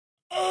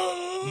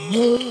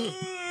Right,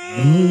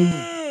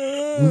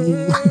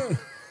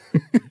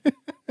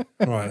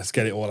 let's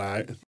get it all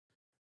out.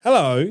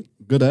 Hello.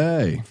 Good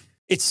day.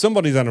 It's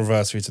somebody's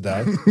anniversary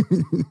today.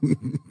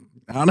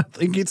 I don't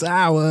think it's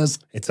ours.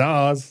 It's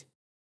ours.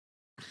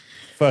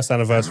 First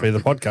anniversary of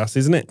the podcast,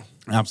 isn't it?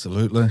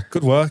 Absolutely.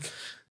 Good work.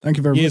 Thank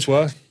you very Year's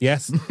much. work.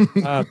 Yes.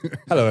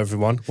 Hello,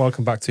 everyone.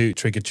 Welcome back to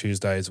Trigger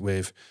Tuesdays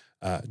with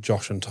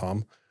Josh and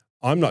Tom.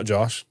 I'm not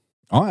Josh.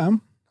 I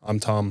am. I'm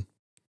Tom.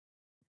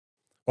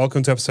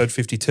 Welcome to episode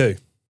 52.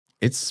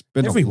 It's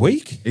been Every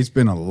week? It's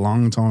been a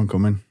long time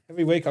coming.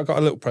 Every week I got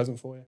a little present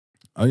for you.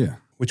 Oh yeah.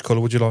 Which colour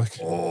would you like?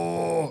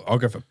 Oh, I'll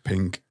go for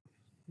pink.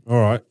 All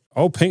right.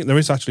 Oh, pink. There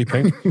is actually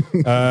pink.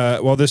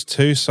 Well, there's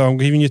two, so I'm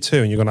giving you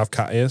two and you're going to have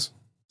cat ears.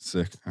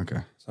 Sick.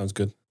 Okay. Sounds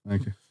good.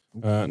 Thank you.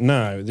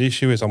 No, the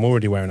issue is I'm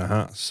already wearing a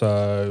hat,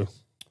 so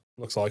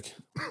looks like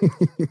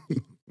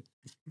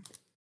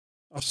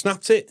I've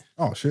snapped it.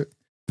 Oh shit.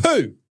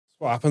 Poo! That's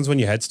what happens when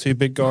your head's too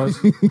big, guys.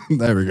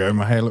 There we go.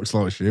 My hair looks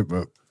like shit,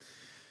 but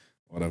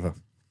whatever.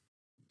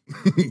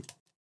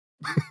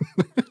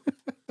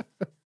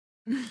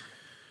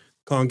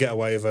 Can't get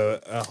away with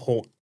a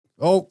horn.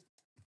 Oh.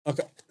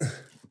 Okay.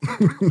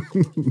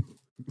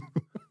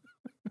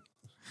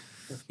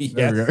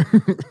 There Yes. we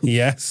go.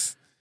 Yes.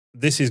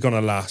 This is going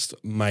to last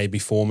maybe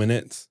 4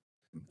 minutes.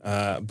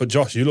 But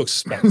Josh, you look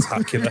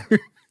spectacular.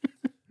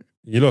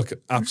 You look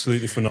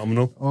absolutely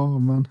phenomenal. Oh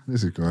man,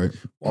 this is great.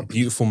 What a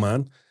beautiful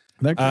man.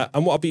 Thank you.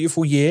 And what a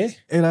beautiful year.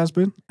 It has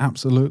been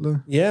absolutely.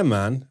 Yeah,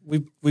 man.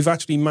 We've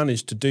actually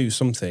managed to do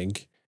something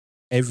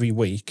every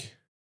week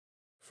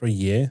for a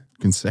year.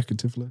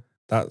 Consecutively.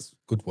 That's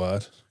good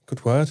word.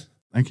 Good word.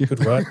 Thank you.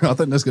 Good work. I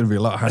think there's going to be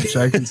a lot of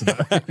handshaking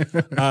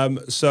today.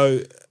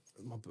 So,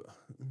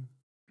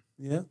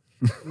 yeah.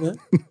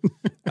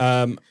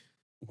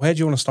 Where do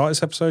you want to start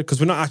this episode? Because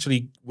we've not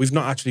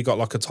actually got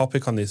like a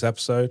topic on this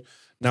episode.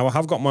 Now I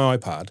have got my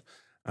iPad,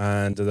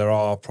 and there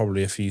are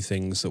probably a few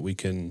things that we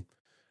can,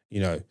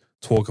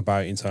 talk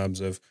about in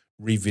terms of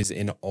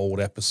revisiting old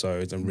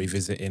episodes and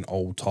revisiting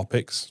old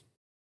topics.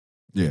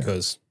 Yeah.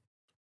 Because,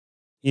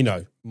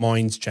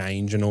 minds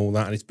change and all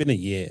that, and it's been a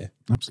year.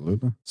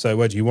 Absolutely. So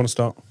where do you want to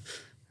start?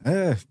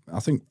 I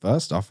think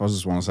first off, I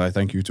just want to say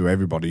thank you to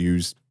everybody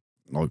who's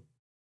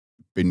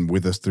been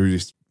with us through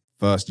this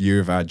first year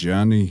of our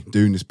journey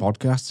doing this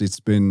podcast. It's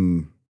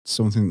been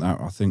something that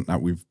I think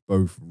that we've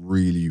both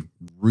really,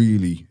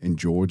 really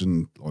enjoyed,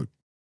 and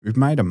we've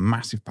made a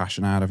massive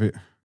passion out of it.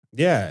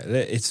 Yeah,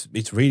 it's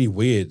really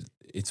weird.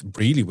 It's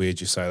really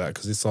weird you say that,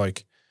 because it's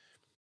like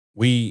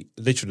we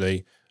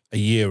literally a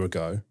year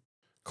ago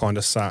kind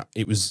of sat.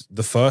 It was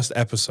the first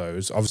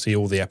episodes. Obviously,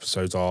 all the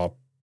episodes are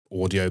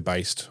audio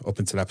based up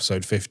until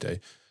episode 50.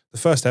 The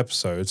first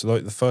episodes,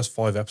 the first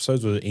 5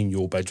 episodes, were in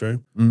your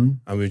bedroom, and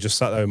we just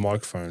sat there with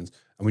microphones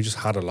and we just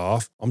had a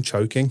laugh. I'm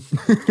choking.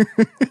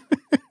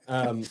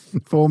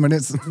 4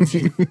 minutes.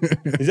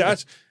 Is it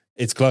actually?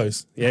 It's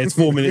close. Yeah, it's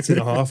 4 minutes and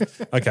a half.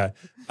 Okay.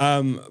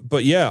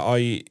 But yeah,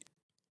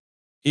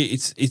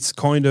 it's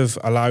kind of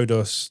allowed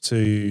us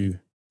to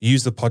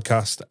use the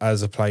podcast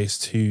as a place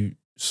to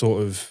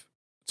sort of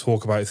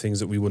talk about things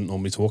that we wouldn't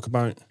normally talk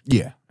about.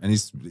 Yeah, and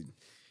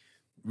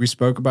we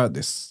spoke about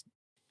this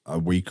a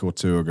week or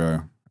two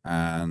ago,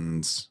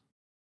 and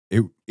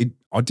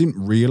I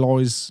didn't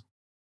realize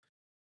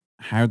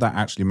how that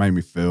actually made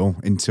me feel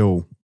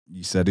until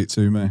you said it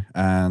to me,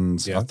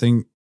 and Yeah. I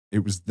think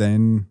it was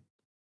then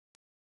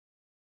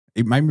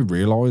it made me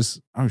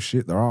realize, oh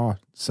shit, there are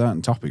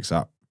certain topics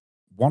that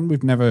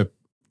we've never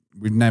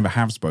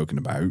have spoken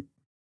about,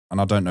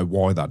 and I don't know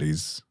why that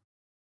is,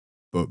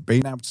 but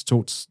being able to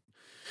talk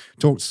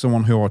to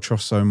someone who I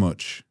trust so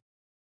much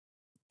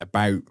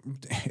about,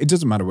 it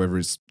doesn't matter whether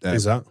it's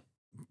Is that?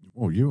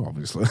 well, you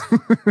obviously.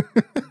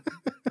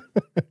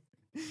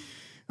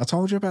 I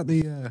told you about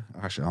the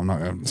actually I'm not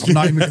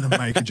even going to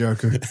make a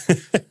joke.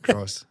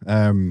 Christ.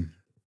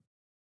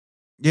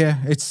 Yeah,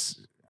 it's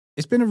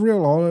been a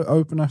real eye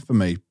opener for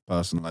me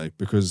personally,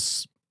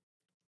 because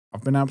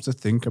I've been able to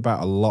think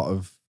about a lot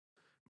of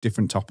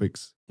different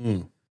topics,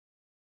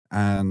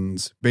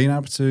 and being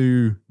able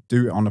to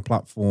do it on a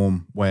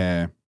platform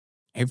where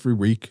every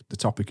week the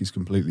topic is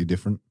completely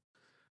different.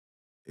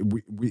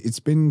 It's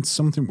been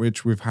something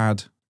which we've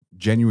had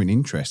genuine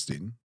interest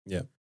in.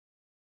 Yeah.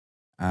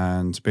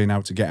 And being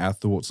able to get our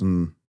thoughts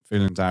and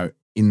feelings out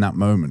in that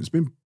moment, it's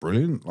been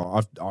brilliant.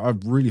 I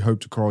really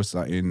hope to Christ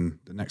that in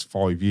the next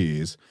 5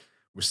 years,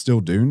 we're still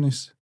doing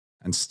this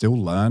and still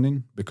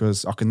learning,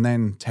 because I can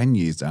then 10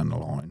 years down the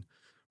line,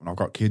 when I've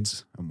got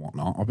kids and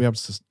whatnot, I'll be able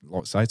to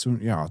say to them,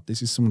 yeah,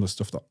 this is some of the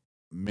stuff that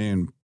me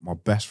and my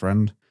best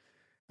friend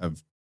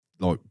have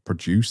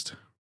produced.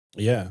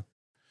 Yeah.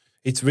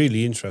 It's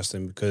really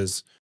interesting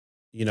because,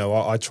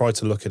 I try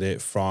to look at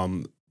it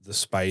from the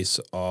space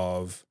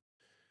of,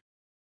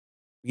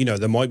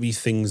 there might be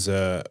things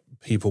that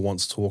people want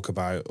to talk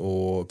about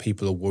or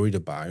people are worried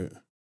about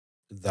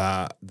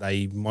that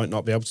they might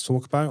not be able to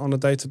talk about on a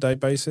day-to-day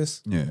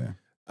basis. Yeah.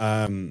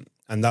 And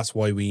that's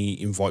why we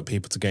invite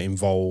people to get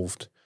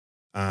involved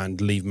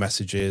and leave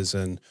messages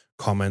and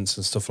comments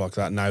and stuff like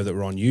that now that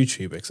we're on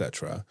YouTube,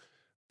 etc.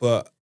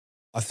 But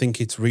I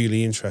think it's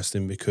really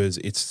interesting because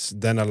it's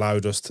then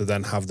allowed us to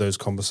then have those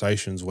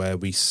conversations where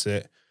we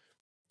sit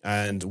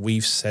and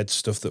we've said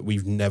stuff that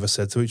we've never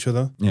said to each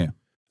other. Yeah.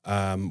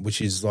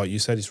 Which is, like you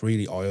said, it's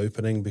really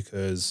eye-opening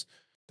because,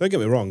 don't get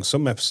me wrong,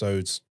 some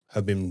episodes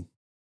have been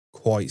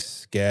quite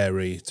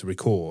scary to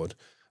record,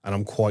 and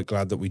I'm quite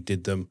glad that we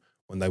did them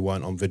when they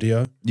weren't on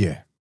video.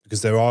 Yeah.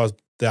 Because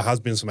there has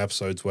been some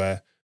episodes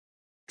where,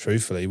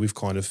 truthfully, we've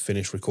kind of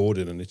finished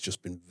recording and it's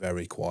just been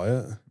very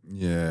quiet.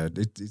 Yeah,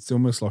 it's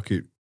almost like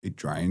it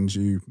drains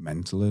you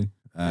mentally.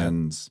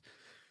 And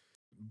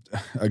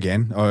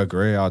again, I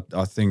agree.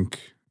 I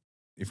think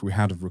if we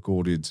had have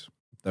recorded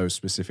those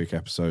specific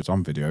episodes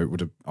on video,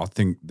 I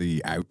think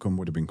the outcome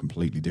would have been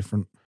completely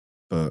different.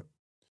 But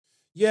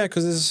yeah,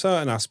 because there's a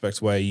certain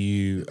aspect where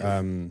you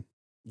don't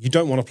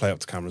want to play up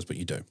to cameras, but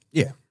you do.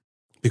 Yeah.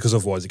 Because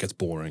otherwise it gets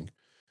boring.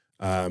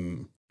 But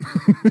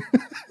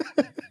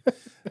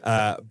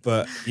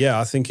yeah,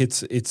 I think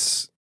it's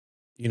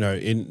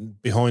in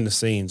behind the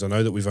scenes. I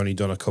know that we've only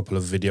done a couple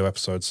of video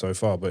episodes so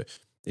far, but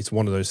it's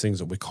one of those things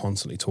that we're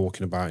constantly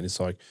talking about, and it's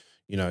like,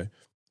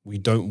 we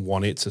don't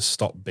want it to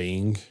stop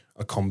being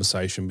a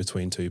conversation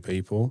between two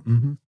people,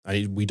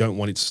 and we don't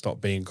want it to stop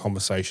being a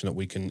conversation that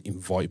we can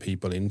invite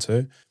people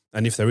into.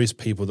 And if there is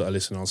people that are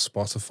listening on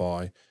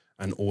Spotify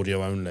and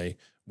audio only,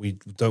 we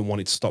don't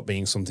want it to stop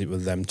being something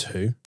with them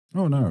too.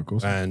 Oh, no, of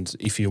course. And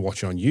if you're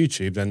watching on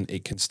YouTube, then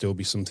it can still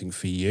be something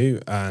for you.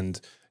 And,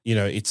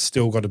 it's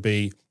still got to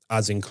be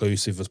as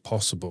inclusive as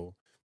possible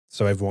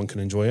so everyone can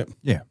enjoy it.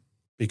 Yeah.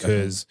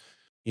 Because,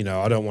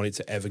 I don't want it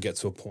to ever get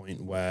to a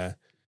point where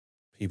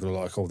people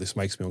are like, oh, this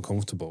makes me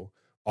uncomfortable.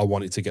 I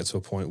want it to get to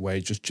a point where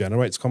it just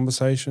generates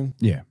conversation.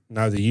 Yeah.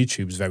 Now the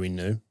YouTube's very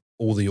new.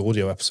 All the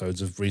audio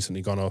episodes have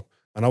recently gone up.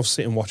 And I was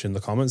sitting watching the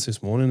comments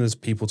this morning. There's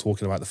people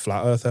talking about the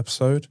Flat Earth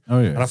episode.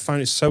 Oh, yeah. And I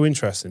found it so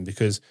interesting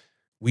because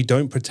we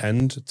don't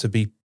pretend to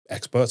be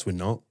experts. We're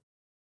not.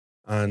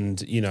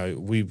 And,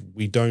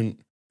 we don't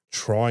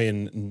try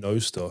and know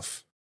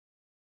stuff.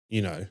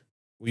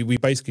 We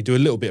basically do a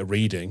little bit of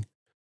reading,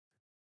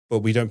 but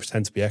we don't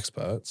pretend to be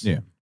experts.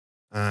 Yeah.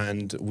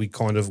 And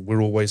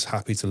we're always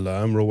happy to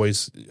learn. We're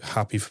always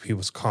happy for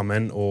people to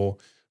comment, or,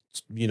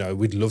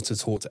 we'd love to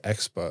talk to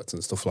experts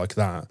and stuff like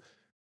that.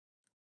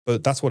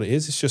 But that's what it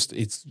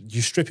is.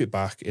 You strip it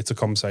back. It's a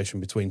conversation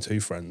between two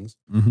friends.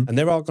 And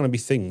there are going to be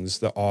things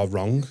that are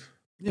wrong.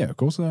 Yeah, of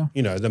course they are.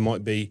 There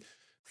might be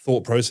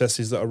thought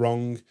processes that are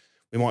wrong.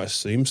 We might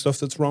assume stuff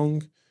that's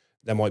wrong.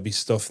 There might be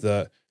stuff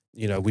that,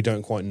 we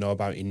don't quite know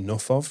about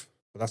enough of.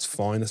 But that's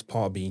fine. That's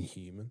part of being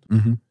human.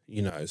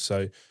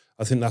 So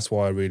I think that's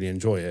why I really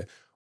enjoy it.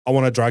 I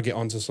want to drag it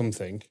onto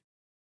something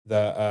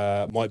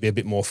that might be a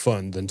bit more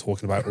fun than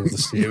talking about all the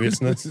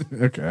seriousness.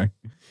 Okay.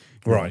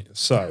 Right.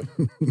 So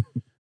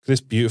this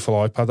beautiful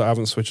iPad that I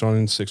haven't switched on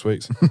in 6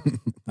 weeks.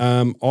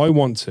 I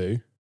want to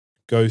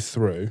go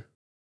through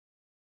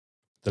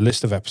the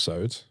list of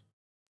episodes,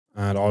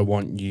 and I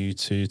want you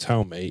to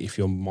tell me if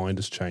your mind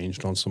has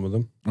changed on some of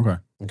them. Okay.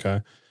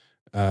 Okay.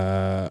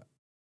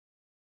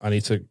 I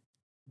need to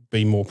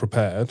be more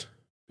prepared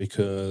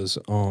because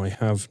I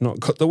have not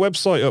got the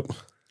website up.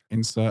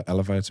 Insert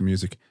elevator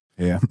music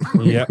here.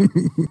 Yeah.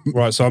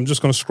 Right. So I'm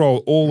just going to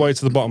scroll all the way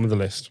to the bottom of the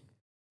list.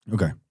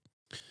 Okay.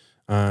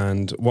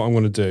 And what I'm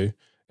going to do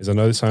is, I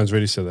know this sounds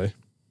really silly.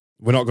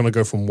 We're not going to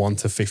go from 1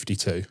 to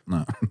 52.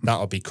 No.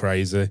 That'll be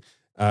crazy.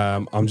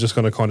 I'm just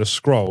going to kind of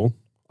scroll.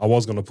 I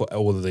was going to put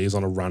all of these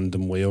on a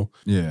random wheel.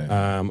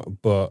 Yeah.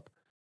 But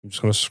I'm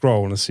just going to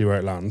scroll and see where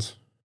it lands.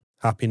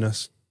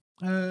 Happiness.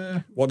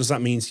 What does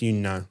that mean to you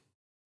now?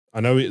 I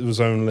know it was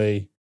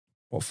only,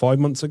 5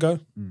 months ago?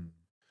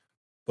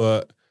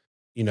 But,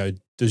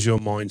 does your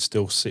mind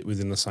still sit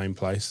within the same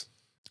place?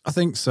 I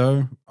think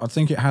so. I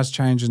think it has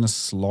changed in a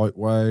slight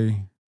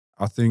way.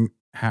 I think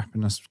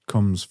happiness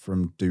comes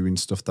from doing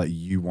stuff that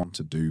you want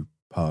to do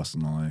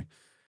personally.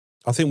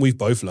 I think we've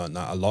both learned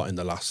that a lot in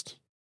the last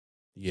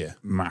year.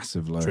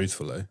 Massively.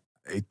 Truthfully.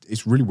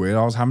 It's really weird.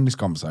 I was having this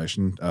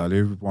conversation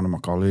earlier with one of my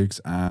colleagues,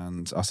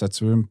 and I said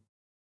to him,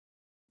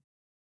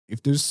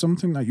 if there's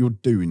something that you're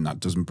doing that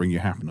doesn't bring you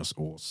happiness,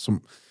 or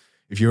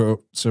if you're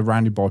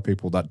surrounded by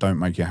people that don't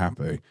make you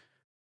happy,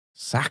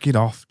 sack it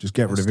off. Just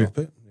get rid of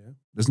it. Yeah.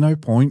 There's no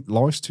point.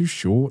 Life's too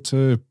short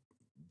to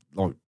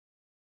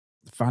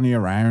fanny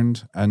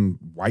around and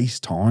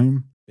waste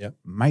time. Yeah.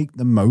 Make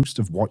the most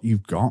of what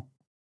you've got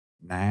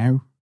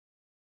now.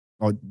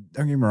 Don't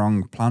get me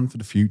wrong, plan for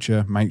the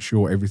future, make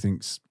sure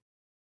everything's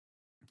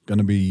going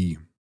to be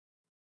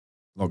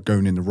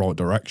going in the right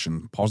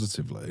direction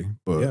positively,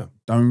 but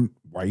don't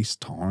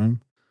waste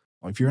time.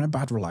 If you're in a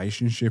bad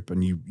relationship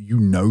and you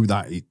know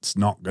that it's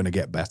not going to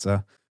get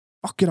better,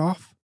 fuck it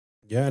off.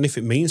 Yeah, and if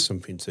it means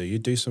something to you,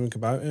 do something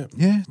about it.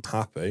 Yeah.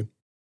 Happy,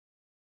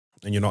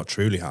 and you're not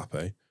truly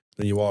happy,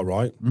 then you are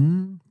right.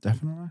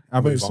 Definitely. How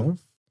about yourself?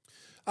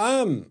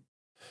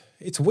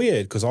 It's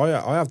weird because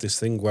I have this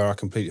thing where I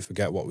completely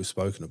forget what we've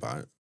spoken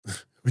about,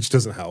 which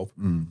doesn't help.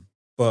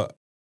 But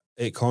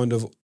it kind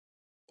of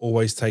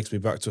always takes me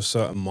back to a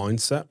certain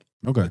mindset.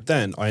 Okay. But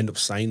then I end up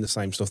saying the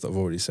same stuff that I've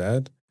already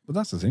said. But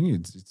that's the thing.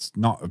 It's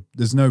not.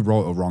 There's no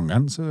right or wrong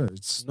answer.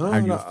 It's No, how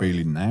you're no,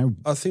 feeling now.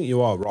 I think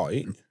you are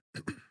right.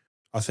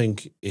 I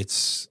think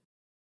it's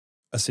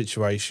a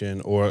situation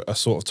or a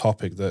sort of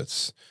topic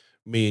that's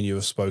me and you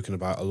have spoken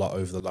about a lot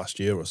over the last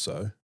year or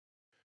so.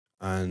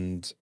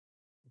 And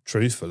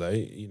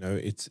truthfully, you know,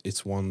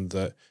 it's one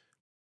that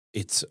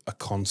it's a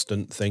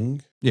constant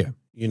thing. Yeah.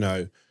 You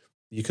know,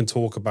 you can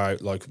talk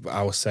about like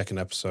our second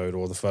episode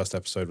or the first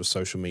episode was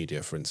social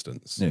media, for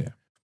instance. Yeah.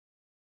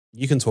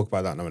 You can talk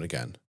about that now and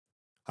again.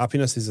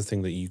 Happiness is a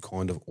thing that you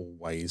kind of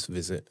always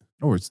visit.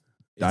 Oh, it's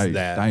day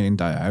in,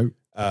 day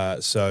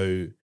out.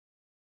 So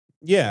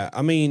yeah,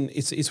 I mean,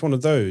 it's one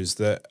of those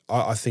that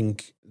I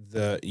think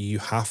that you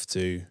have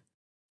to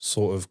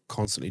sort of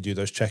constantly do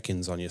those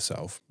check-ins on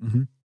yourself,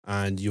 Mhm.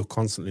 and you're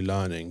constantly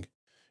learning.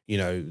 You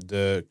know,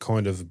 the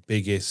kind of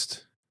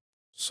biggest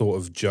sort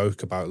of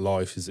joke about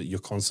life is that you're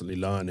constantly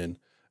learning,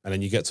 and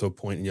then you get to a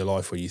point in your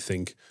life where you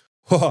think,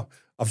 "Well,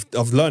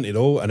 I've learned it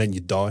all," and then you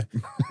die.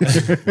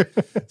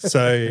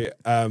 So,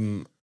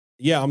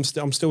 yeah, I'm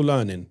still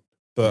learning,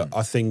 but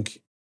I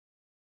think,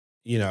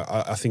 you know,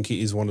 I think it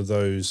is one of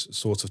those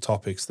sorts of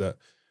topics that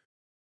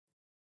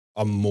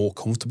I'm more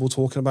comfortable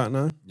talking about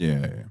now,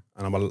 Yeah.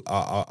 and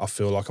I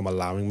feel like I'm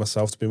allowing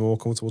myself to be more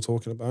comfortable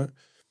talking about,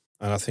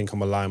 and I think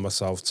I'm allowing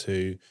myself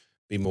to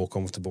be more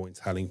comfortable in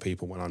telling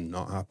people when I'm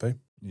not happy.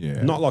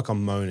 Yeah. Not like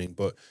I'm moaning,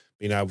 but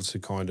being able to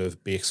kind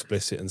of be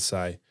explicit and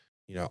say,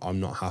 you know, I'm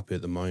not happy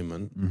at the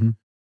moment. Mhm.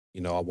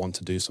 You know, I want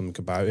to do something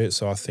about it.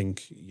 So I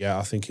think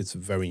it's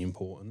very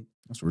important.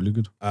 That's really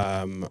good.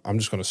 I'm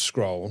just going to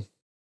scroll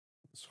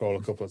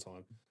a couple of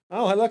times.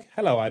 Oh,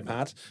 hello,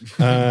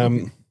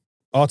 iPad.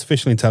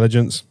 Artificial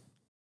intelligence,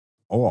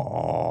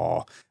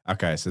 Oh,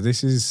 okay. So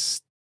this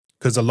is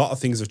because a lot of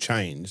things have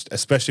changed,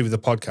 especially with the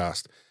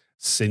podcast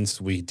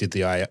since we did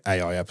the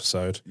AI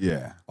episode.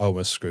 yeah. I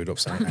almost screwed up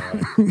saying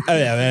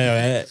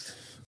AI.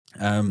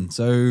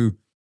 So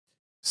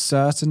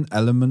certain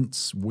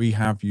elements we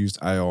have used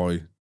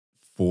AI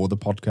for the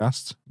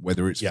podcast,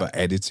 whether it's for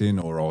editing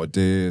or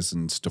ideas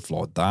and stuff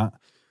like that,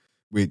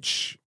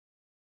 which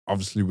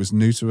obviously was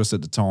new to us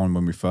at the time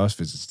when we first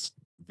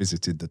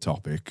visited the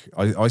topic.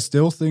 I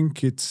still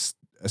think it's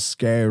a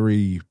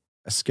scary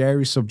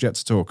subject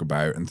to talk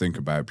about and think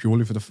about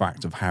purely for the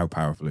fact of how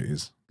powerful it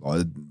is.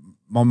 Like,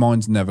 my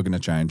mind's never going to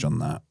change on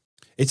that.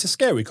 It's a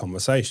scary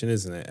conversation,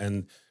 isn't it?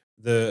 And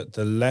the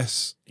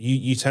less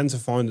you tend to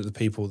find that the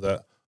people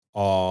that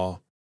are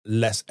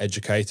less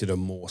educated are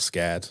more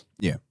scared.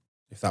 Yeah.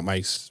 If that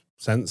makes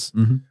sense.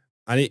 Mm-hmm.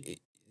 And it,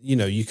 you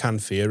know, you can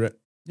fear it.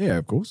 Yeah,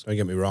 of course. Don't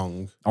get me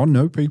wrong. I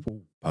know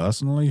people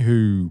personally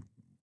who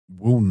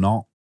will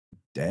not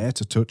dare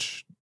to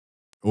touch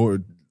or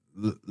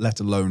let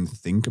alone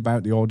think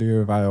about the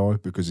idea of AI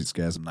because it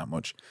scares them that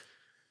much.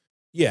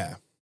 Yeah.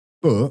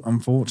 But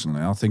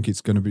unfortunately, I think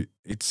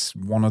it's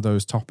one of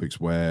those topics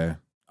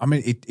where, I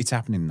mean, it's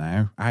happening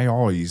now.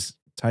 AI is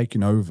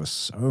taking over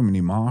so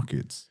many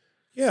markets.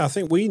 Yeah, I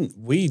think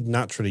we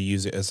naturally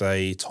use it as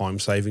a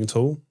time-saving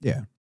tool.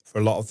 Yeah. For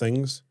a lot of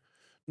things.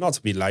 Not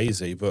to be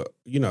lazy, but,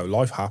 you know,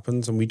 life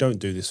happens and we don't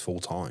do this full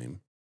time.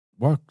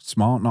 Work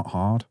smart, not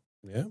hard.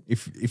 Yeah.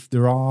 If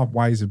there are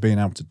ways of being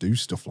able to do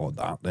stuff like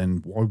that,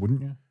 then why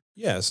wouldn't you?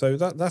 Yeah, so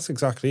that's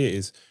exactly it.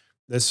 Is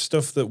there's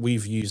stuff that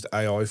we've used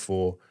AI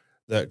for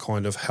that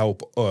kind of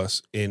help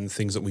us in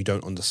things that we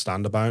don't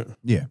understand about.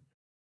 Yeah.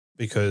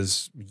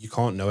 Because you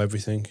can't know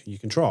everything. You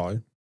can try,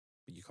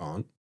 but you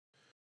can't.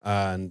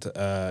 And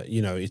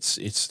you know, it's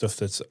stuff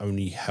that's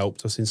only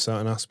helped us in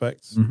certain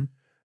aspects. Mm-hmm.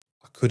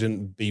 I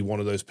couldn't be one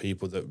of those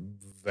people that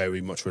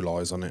very much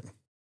relies on it,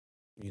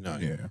 you know,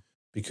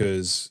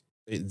 because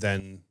it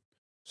then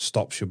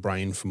stops your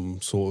brain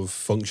from sort of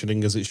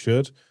functioning as it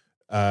should.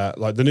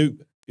 Like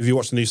if you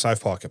watch the new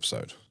South Park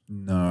episode.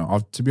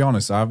 No, to be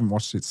honest, I haven't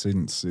watched it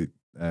since it.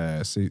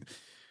 Do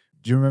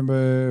you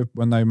remember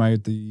when they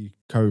made the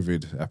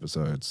COVID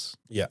episodes?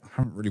 Yeah. I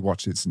haven't really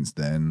watched it since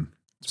then.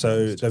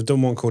 So they've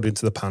done one called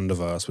Into the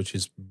Pandaverse, which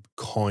is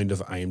kind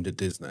of aimed at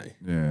Disney.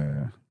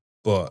 Yeah.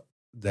 But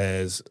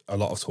there's a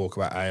lot of talk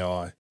about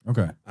AI.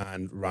 Okay.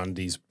 And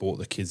Randy's brought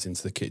the kids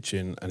into the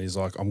kitchen and he's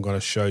like, I'm going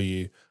to show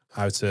you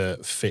how to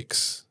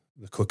fix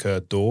the cooker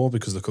door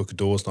because the cooker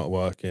door's not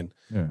working.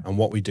 Yeah. And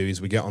what we do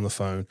is we get on the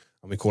phone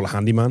and we call a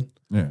handyman.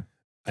 Yeah.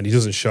 And he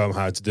doesn't show them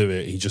how to do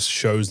it. He just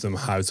shows them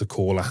how to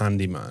call a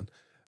handyman.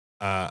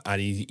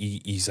 And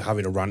he's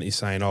having a rant. He's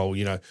saying, oh,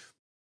 you know,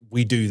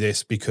 we do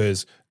this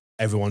because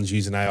everyone's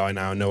using AI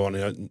now. No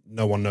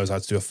one knows how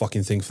to do a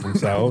fucking thing for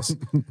themselves.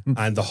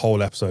 And the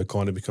whole episode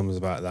kind of becomes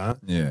about that.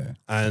 Yeah.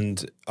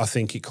 And I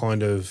think it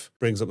kind of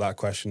brings up that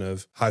question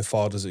of how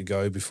far does it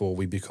go before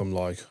we become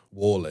like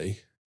Wall-E?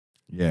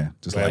 Yeah.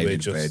 Just laying in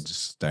bed,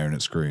 just staring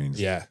at screens.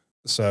 Yeah.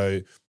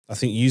 So I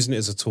think using it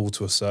as a tool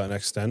to a certain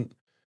extent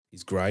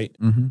is great.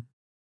 Mm-hmm.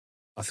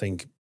 I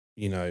think,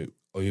 you know,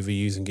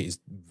 overusing it is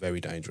very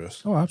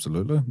dangerous. Oh,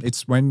 absolutely.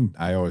 It's when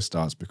AI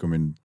starts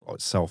becoming like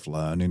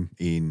self-learning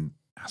in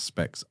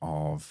aspects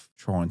of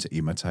trying to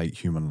imitate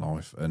human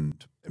life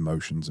and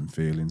emotions and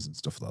feelings and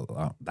stuff like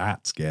that.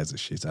 That scares the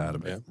shit out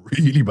of me. Yeah.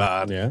 Really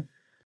bad. Yeah.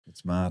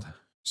 It's mad.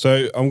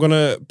 So I'm going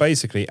to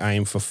basically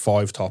aim for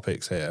 5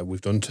 topics here.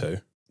 We've done 2.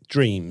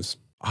 Dreams.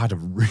 I had a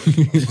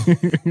really...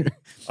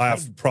 I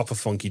have proper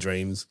funky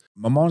dreams.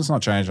 My mind's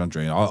not changed on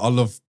dreams. I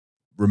love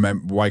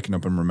waking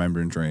up and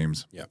remembering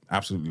dreams. Yeah.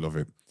 Absolutely love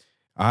it.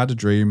 I had a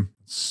dream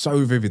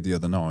so vivid the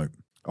other night.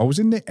 I was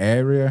in the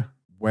area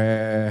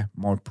where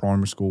my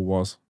primary school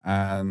was,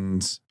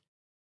 and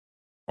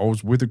I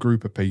was with a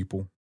group of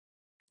people.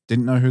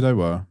 Didn't know who they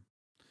were,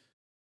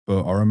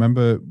 but I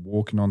remember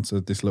walking onto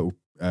this little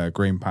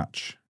green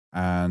patch,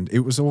 and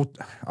it was all...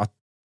 I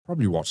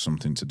probably watched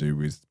something to do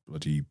with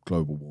bloody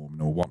global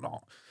warming or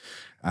whatnot.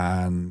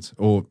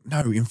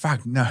 In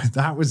fact,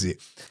 that was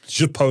it. It's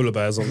just polar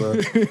bears on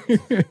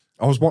the...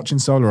 I was watching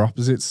Solar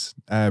Opposites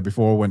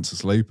before I went to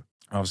sleep.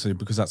 Obviously,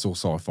 because that's all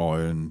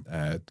sci-fi and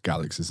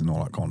galaxies and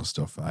all that kind of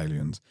stuff,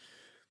 aliens.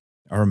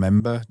 I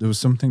remember there was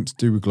something to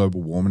do with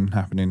global warming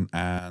happening,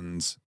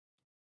 and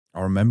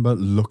I remember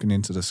looking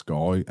into the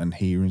sky and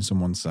hearing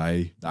someone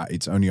say that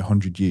it's only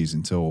 100 years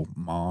until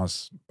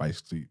Mars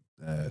basically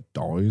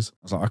dies.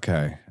 I was like,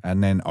 okay.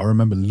 And then I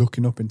remember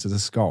looking up into the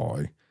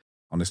sky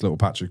on this little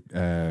patch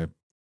of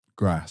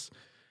grass,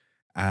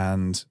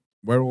 and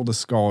where all the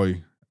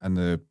sky and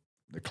the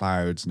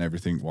clouds and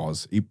everything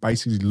was, it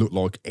basically looked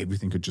like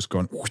everything had just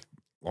gone like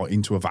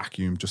into a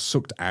vacuum, just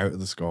sucked out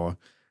of the sky.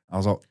 I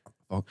was like,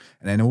 fuck.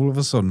 And then all of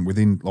a sudden,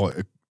 within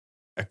like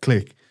a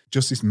click,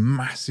 just this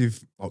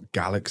massive like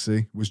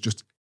galaxy was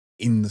just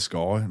in the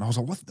sky. And I was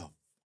like, what the?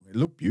 It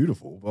looked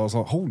beautiful, but I was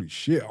like, holy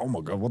shit, oh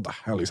my God, what the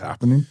hell is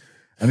happening?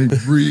 And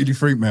it really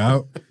freaked me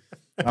out.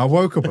 And I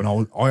woke up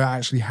and I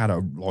actually had a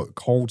like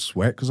cold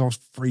sweat because I was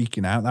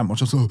freaking out that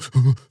much. I was like,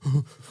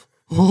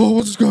 oh,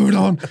 what's going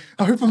on?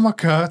 I opened my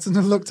curtain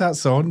and looked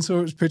outside and saw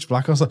it was pitch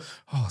black. I was like,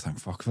 oh, thank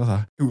fuck for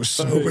that. It was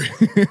so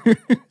weird.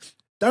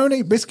 Don't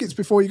eat biscuits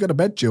before you go to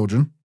bed,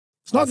 children.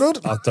 It's not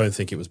good. I don't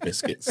think it was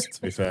biscuits,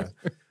 to be fair.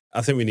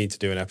 I think we need to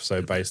do an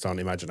episode based on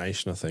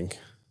imagination, I think.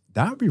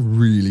 That'd be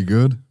really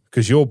good.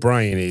 Because your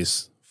brain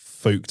is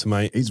fooked,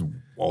 mate. It's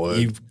wild.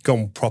 You've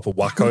gone proper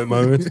wacko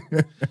mode.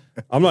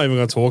 I'm not even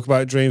going to talk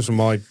about dreams from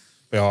my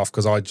behalf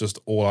because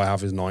all I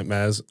have is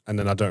nightmares, and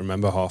then I don't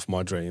remember half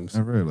my dreams.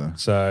 Oh, really?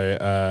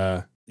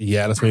 So,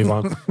 yeah, let's move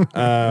on.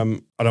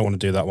 I don't want to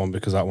do that one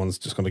because that one's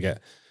just going to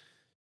get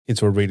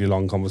into a really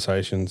long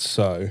conversation.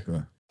 So,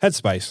 Okay.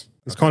 Headspace.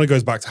 This kind of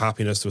goes back to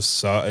happiness to a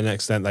certain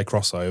extent. They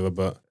cross over,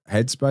 but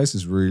Headspace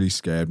has really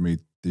scared me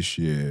this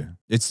year.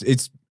 It's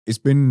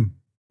been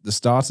the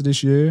start of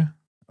this year.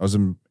 I was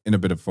in a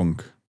bit of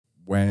funk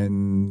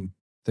when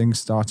things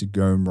started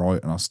going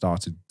right and I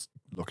started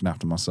looking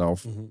after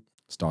myself.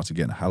 Started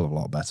getting a hell of a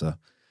lot better.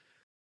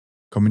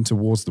 Coming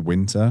towards the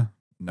winter,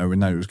 knowing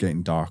that it was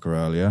getting darker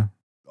earlier,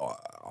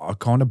 I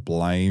kind of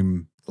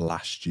blame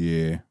last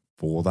year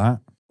for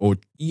that, or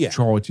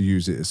try to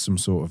use it as some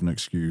sort of an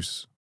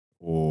excuse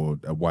or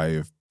a way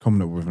of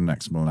coming up with an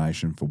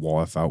explanation for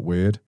why I felt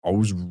weird. I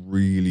was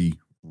really,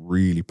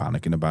 really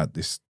panicking about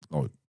this,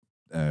 like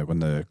when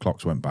the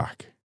clocks went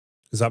back.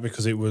 Is that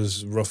because it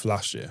was rough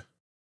last year?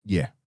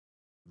 Yeah,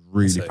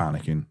 really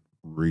panicking,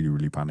 really,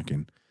 really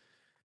panicking.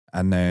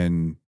 And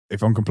then,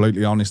 if I'm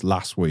completely honest,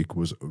 last week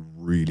was a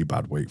really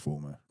bad week for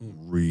me.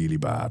 Really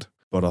bad.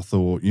 But I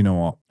thought, you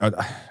know what?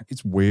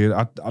 It's weird.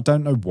 I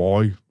don't know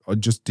why. I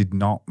just did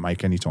not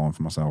make any time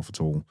for myself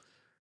at all.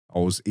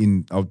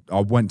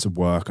 I went to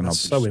work and That's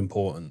so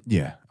important.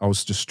 Yeah. I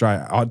was just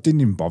straight. I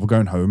didn't even bother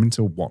going home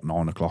until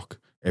 9 o'clock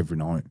every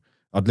night.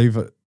 I'd leave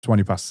at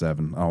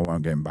 7:20. I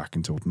won't get back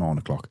until 9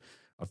 o'clock.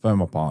 I'd phone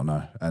my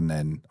partner and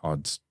then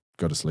I'd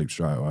go to sleep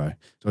straight away.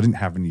 So I didn't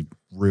have any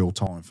real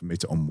time for me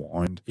to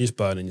unwind. You're just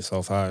burning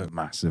yourself out.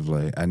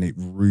 Massively. And it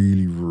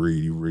really,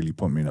 really, really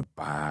put me in a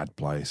bad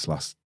place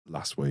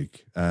last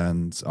week.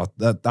 And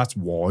that's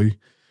why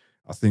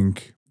I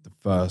think the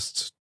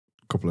first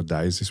couple of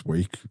days this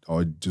week,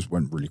 I just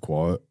went really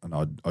quiet and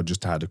I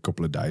just had a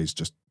couple of days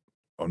just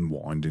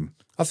unwinding.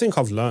 I think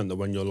I've learned that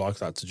when you're like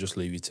that to just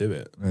leave you to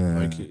it. Yeah.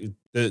 Like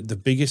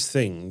the biggest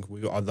thing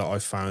that I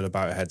found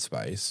about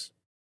Headspace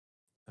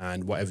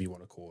and whatever you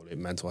want to call it,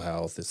 mental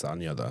health, this, that,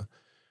 and the other,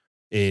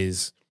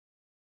 is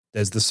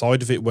there's the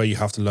side of it where you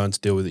have to learn to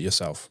deal with it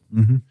yourself.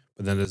 Mm-hmm.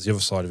 But then there's the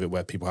other side of it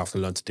where people have to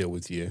learn to deal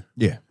with you.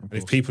 Yeah. And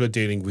if people are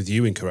dealing with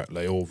you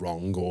incorrectly or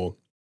wrong or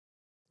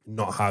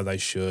not how they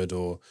should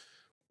or,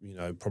 you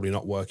know, probably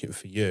not working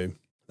for you,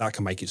 that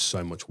can make it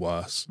so much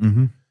worse.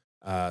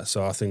 Mm-hmm.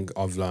 So I think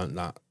I've learned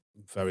that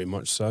very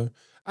much so.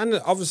 And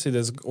obviously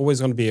there's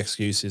always going to be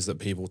excuses that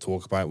people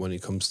talk about when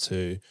it comes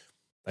to,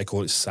 they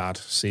call it SAD,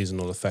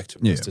 seasonal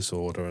affective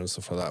disorder and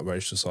stuff like that, where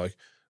it's just like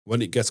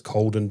when it gets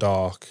cold and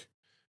dark,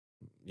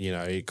 you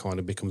know, it kind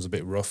of becomes a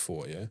bit rough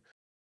for you.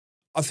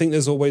 I think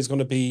there's always going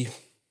to be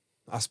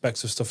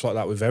aspects of stuff like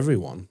that with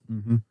everyone.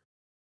 Mm-hmm.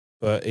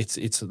 But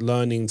it's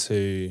learning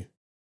to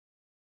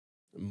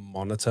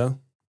monitor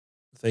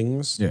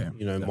things,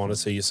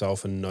 monitor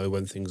yourself and know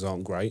when things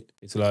aren't great.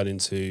 It's learning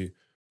to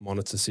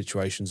monitor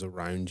situations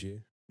around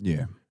you.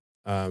 Yeah.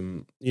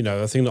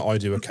 The thing that I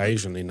do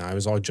occasionally now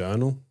is I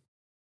journal.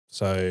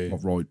 So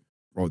What,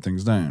 write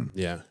things down.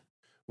 yeah,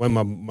 when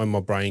my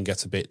brain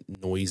gets a bit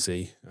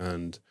noisy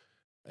and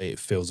it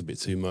feels a bit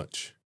too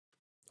much,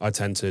 I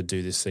tend to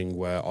do this thing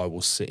where I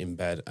will sit in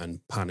bed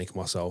and panic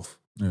myself.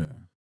 Yeah.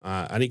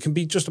 And it can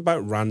be just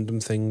about random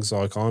things.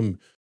 Like I'm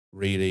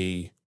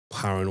really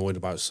paranoid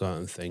about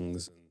certain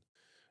things,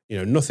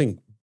 and nothing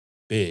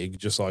big.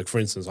 Just like, for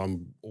instance,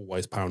 I'm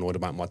always paranoid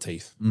about my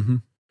teeth. Mm-hmm.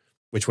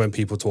 Which, when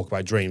people talk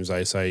about dreams,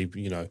 they say,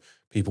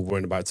 people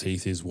worrying about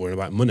teeth is worrying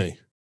about money.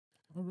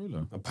 Oh,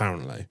 really?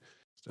 Apparently.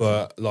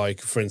 But like,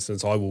 for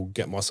instance, I will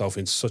get myself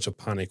in such a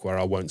panic where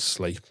I won't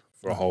sleep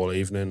for a whole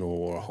evening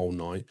or a whole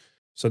night.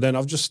 So then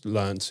I've just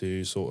learned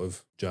to sort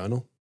of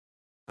journal.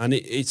 And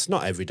it's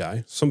not every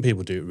day. Some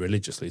people do it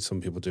religiously. Some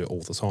people do it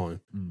all the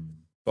time.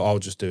 But I'll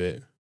just do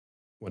it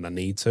when I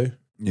need to.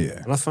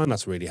 Yeah. And I find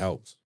that's really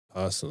helped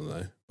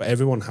personally. But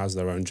everyone has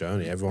their own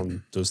journey.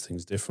 Everyone does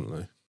things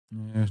differently.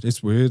 Yeah,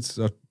 it's weird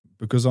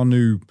because I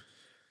knew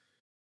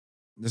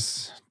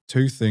there's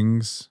two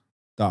things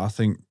that I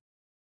think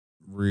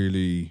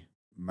really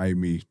made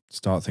me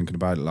start thinking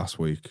about it last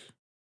week.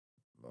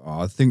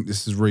 I think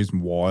this is the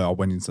reason why I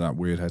went into that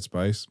weird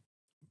headspace,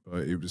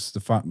 but it was the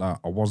fact that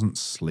I wasn't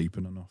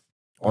sleeping enough.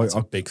 That's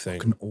a big thing. I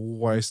can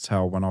always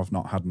tell when I've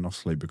not had enough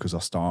sleep because I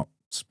start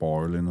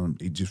spiraling and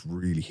it just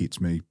really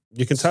hits me.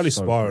 You can tell he's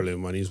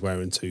spiraling when he's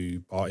wearing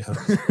 2 party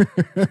hats.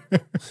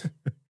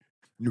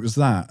 It was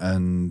that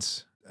and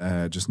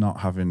just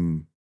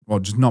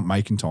not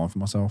making time for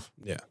myself.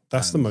 Yeah,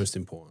 that's the most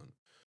important.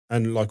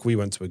 And like we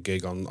went to a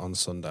gig on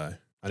Sunday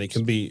and it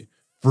can be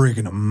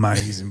friggin'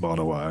 amazing, by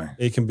the way.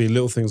 It can be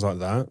little things like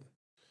that.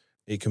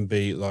 It can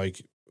be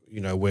like,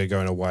 we're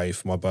going away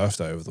for my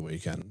birthday over the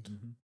weekend.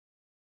 Mm-hmm.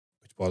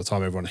 Which by the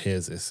time everyone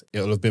hears this,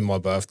 it'll have been my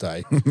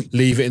birthday.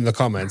 Leave it in the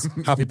comments.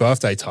 Happy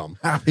birthday, Tom.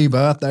 Happy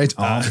birthday,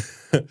 Tom.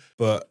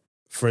 But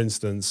for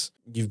instance,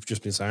 you've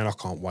just been saying, I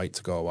can't wait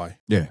to go away.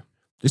 Yeah.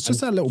 It's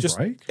just that little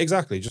break.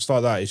 Exactly. Just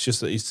like that. It's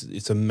just that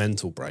it's a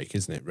mental break,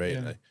 isn't it, really?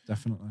 Yeah,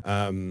 definitely.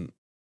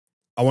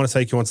 I want to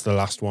take you on to the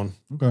last one.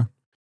 Okay.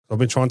 I've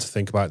been trying to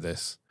think about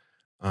this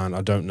and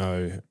I don't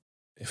know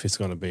if it's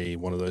going to be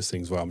one of those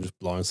things where I'm just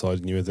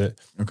blindsiding you with it.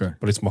 Okay.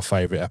 But it's my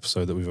favourite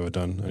episode that we've ever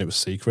done and it was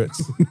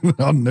Secrets.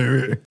 I knew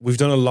it. We've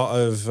done a lot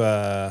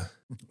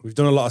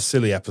of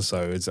silly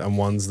episodes and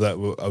ones that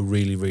are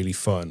really, really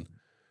fun.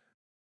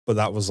 But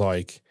that was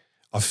like,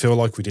 I feel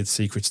like we did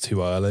Secrets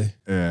too early.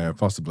 Yeah,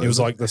 possibly. It was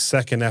like the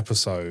second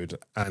episode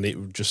and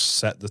it just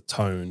set the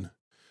tone.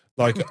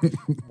 Like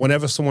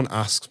whenever someone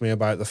asks me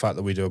about the fact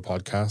that we do a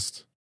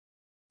podcast,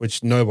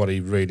 which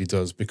nobody really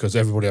does because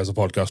everybody has a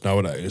podcast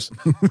nowadays,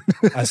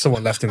 as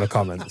someone left in the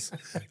comments,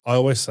 I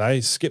always say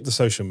skip the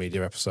social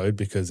media episode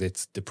because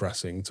it's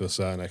depressing to a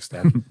certain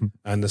extent.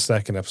 And the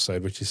second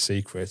episode, which is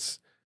Secrets,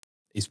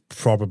 is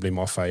probably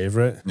my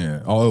favourite.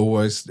 Yeah, I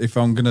always, if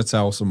I'm going to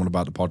tell someone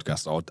about the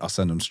podcast, I'll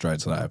send them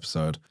straight to that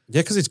episode.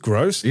 Yeah, because it's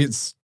gross.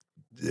 It's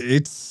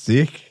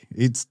sick.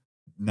 It's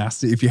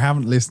nasty. If you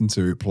haven't listened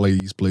to it,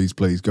 please, please,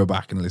 please go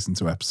back and listen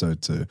to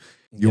episode 2.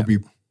 You'll be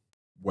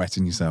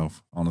wetting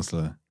yourself,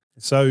 honestly.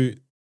 So I'm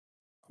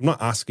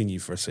not asking you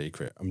for a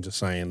secret. I'm just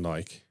saying,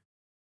 like,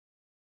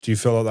 do you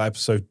feel like that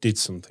episode did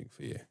something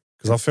for you?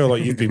 Because I feel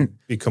like you've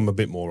become a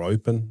bit more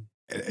open.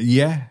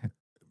 Yeah.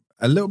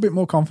 A little bit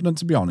more confident,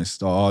 to be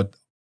honest. I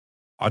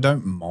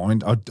don't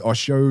mind. I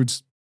showed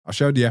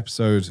the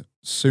episode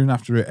soon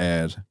after it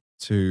aired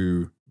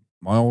to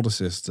my older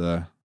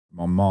sister,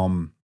 my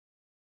mom.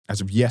 As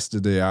of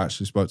yesterday, I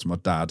actually spoke to my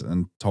dad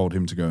and told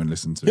him to go and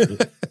listen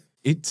to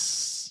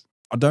it.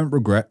 I don't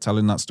regret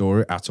telling that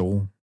story at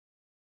all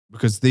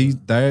because they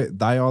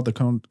are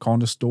the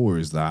kind of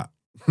stories that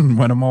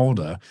when I'm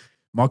older,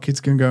 my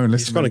kids can go and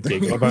listen. He's got to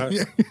giggle about.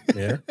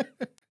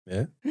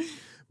 Yeah.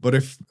 But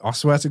if I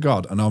swear to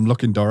God, and I'm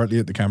looking directly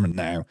at the camera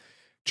now,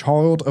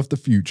 child of the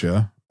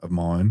future of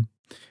mine,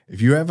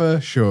 if you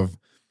ever shove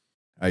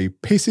a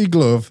pissy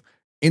glove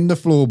in the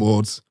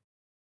floorboards,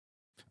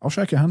 I'll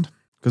shake your hand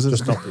because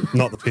it's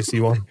not the pissy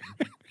one.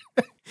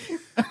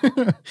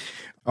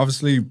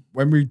 Obviously,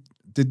 when we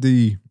did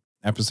the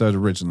episode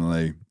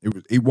originally,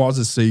 it was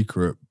a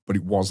secret, but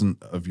it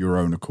wasn't of your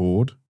own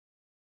accord.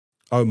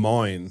 Oh,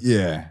 mine.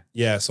 Yeah.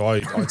 Yeah, so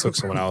I took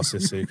someone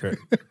else's secret.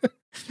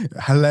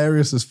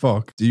 Hilarious as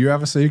fuck. Do you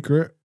have a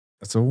secret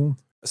at all?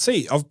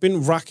 See, I've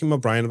been racking my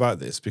brain about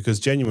this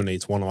because genuinely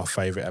it's one of my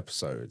favourite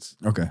episodes.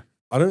 Okay.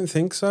 I don't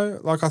think so.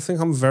 Like, I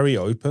think I'm very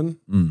open.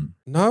 Mm.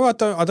 No, I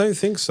don't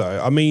think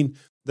so. I mean,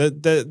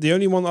 the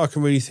only one that I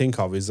can really think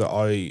of is that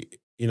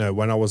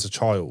when I was a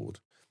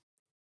child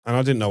and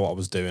I didn't know what I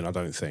was doing, I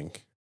don't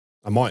think.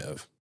 I might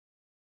have.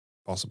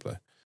 Possibly.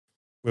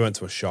 We went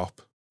to a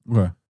shop.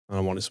 Okay. And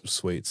I wanted some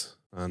sweets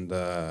and,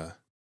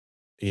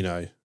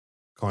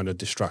 kind of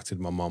distracted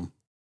my mum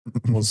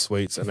on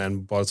sweets. And then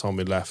by the time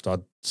we left,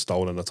 I'd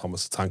stolen a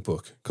Thomas the Tank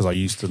book because I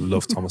used to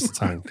love Thomas the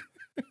Tank.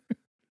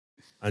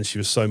 And she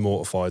was so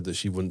mortified that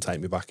she wouldn't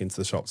take me back into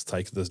the shop to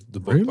take the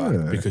book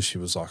back because she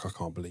was like, I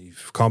can't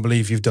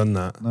believe you've done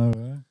that. No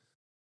way.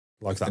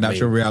 Like that. In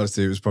actual meme.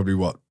 reality, it was probably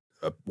what,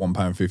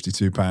 £1.50,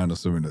 £2 or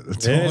something at the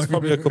time. Yeah, it's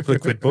probably a couple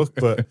of quid book,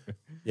 but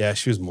yeah,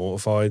 she was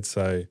mortified.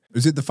 So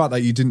Is it the fact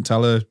that you didn't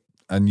tell her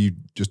and you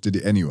just did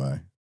it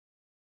anyway?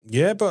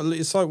 yeah, but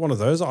it's like one of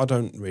those. I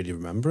don't really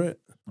remember it.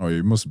 Oh,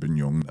 you must have been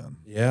young then.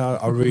 Yeah,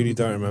 I really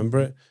don't remember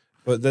it.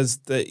 But there's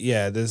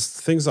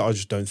things that I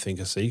just don't think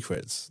are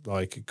secrets.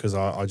 Like because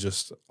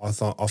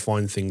I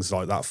find things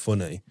like that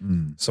funny,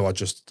 so I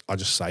just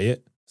say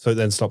it. So it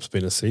then stops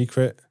being a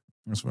secret.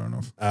 That's fair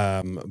enough.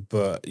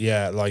 But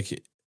yeah,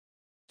 like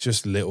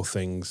just little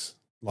things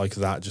like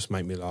that just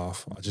make me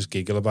laugh. I just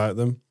giggle about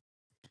them.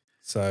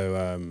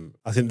 So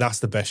I think that's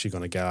the best you're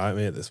gonna get out of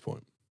me at this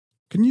point.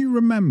 Can you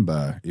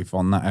remember if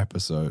on that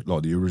episode,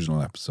 like the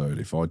original episode,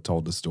 if I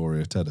told the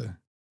story of Teddy?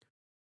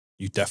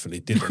 You definitely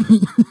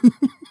didn't.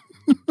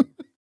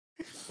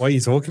 What are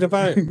you talking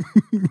about?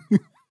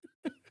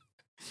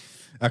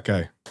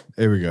 Okay,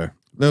 here we go.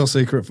 Little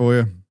secret for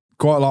you.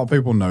 Quite a lot of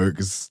people know it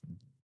because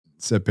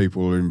said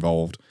people were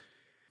involved.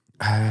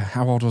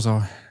 How old was I?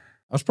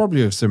 I was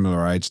probably of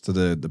similar age to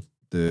the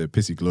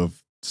pissy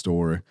glove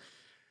story.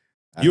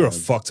 You're a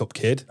fucked up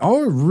kid.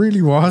 Oh, it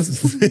really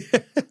was.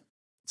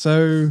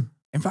 So,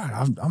 in fact,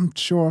 I'm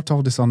sure I've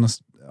told this on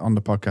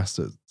the podcast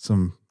at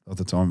some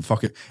other time.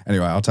 Fuck it.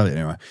 Anyway, I'll tell you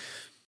anyway.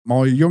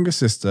 My younger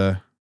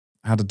sister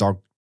had a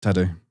dog,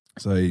 Teddy.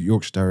 It's a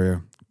Yorkshire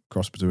Terrier,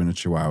 cross between a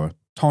Chihuahua.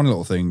 Tiny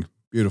little thing.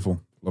 Beautiful,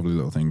 lovely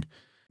little thing.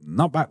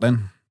 Not back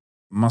then.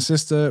 My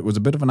sister was a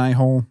bit of an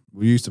a-hole.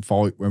 We used to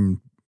fight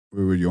when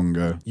we were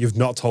younger. You've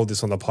not told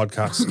this on the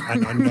podcast,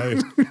 and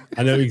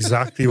I know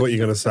exactly what you're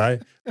going to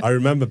say. I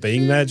remember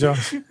being there,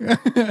 Josh.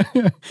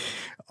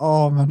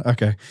 Oh, man.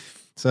 Okay.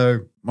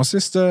 So my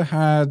sister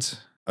had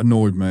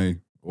annoyed me,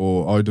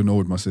 or I'd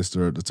annoyed my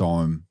sister at the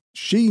time.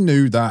 She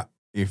knew that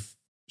if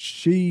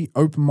she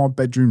opened my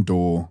bedroom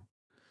door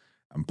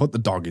and put the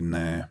dog in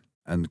there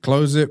and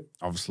close it,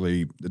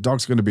 obviously the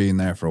dog's going to be in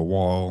there for a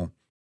while.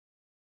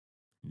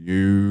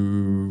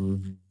 You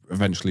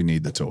eventually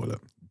need the toilet.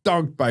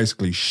 Dog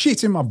basically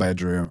shit in my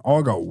bedroom.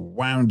 I got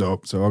wound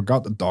up, so I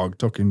got the dog,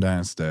 took him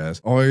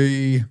downstairs.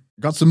 I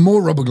got some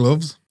more rubber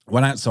gloves,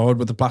 went outside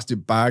with a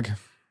plastic bag,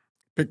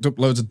 picked up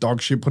loads of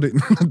dog shit, put it in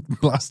the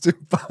plastic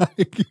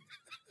bag.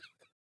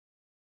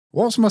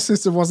 Whilst my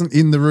sister wasn't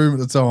in the room at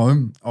the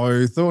time,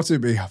 I thought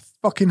it'd be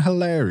fucking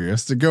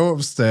hilarious to go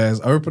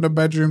upstairs, open a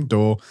bedroom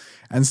door,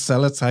 and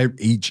sellotape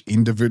each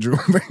individual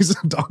piece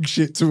of dog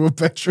shit to a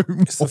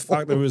bedroom. It's the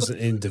fact that it was an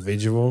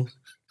individual.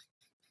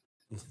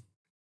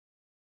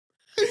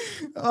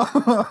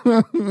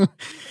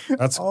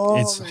 It's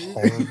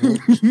horrible.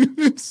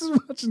 Just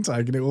imagine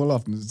taking it all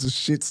off and there's just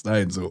shit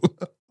stains all.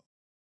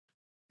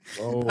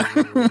 Oh,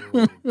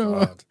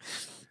 God.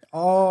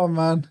 Oh,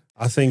 man.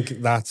 I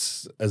think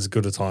that's as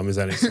good a time as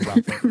any to wrap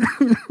up.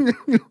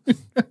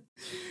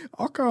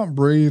 I can't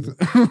breathe.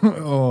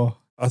 Oh.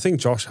 I think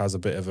Josh has a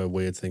bit of a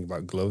weird thing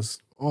about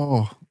gloves.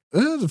 Oh.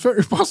 It's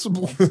very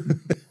possible.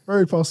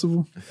 Very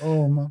possible.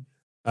 Oh, man.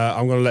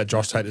 I'm going to let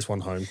Josh take this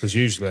one home because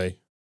usually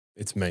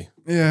it's me.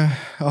 Yeah.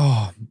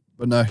 Oh,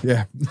 but no,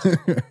 yeah.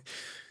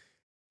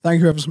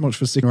 Thank you ever so much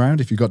for sticking around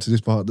if you got to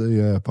this part of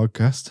the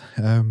podcast.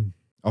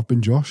 I've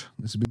been Josh.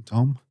 This has been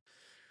Tom.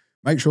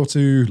 Make sure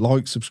to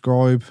like,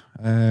 subscribe,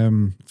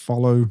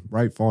 follow,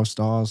 rate 5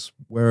 stars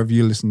wherever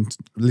you're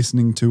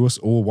listening to us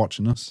or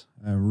watching us.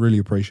 Really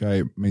appreciate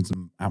it. It means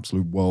an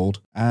absolute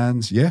world.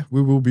 And yeah,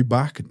 we will be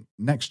back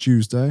next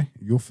Tuesday,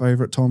 your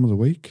favorite time of the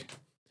week,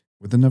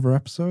 with another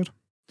episode.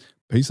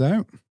 Peace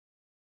out.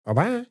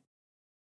 Bye-bye.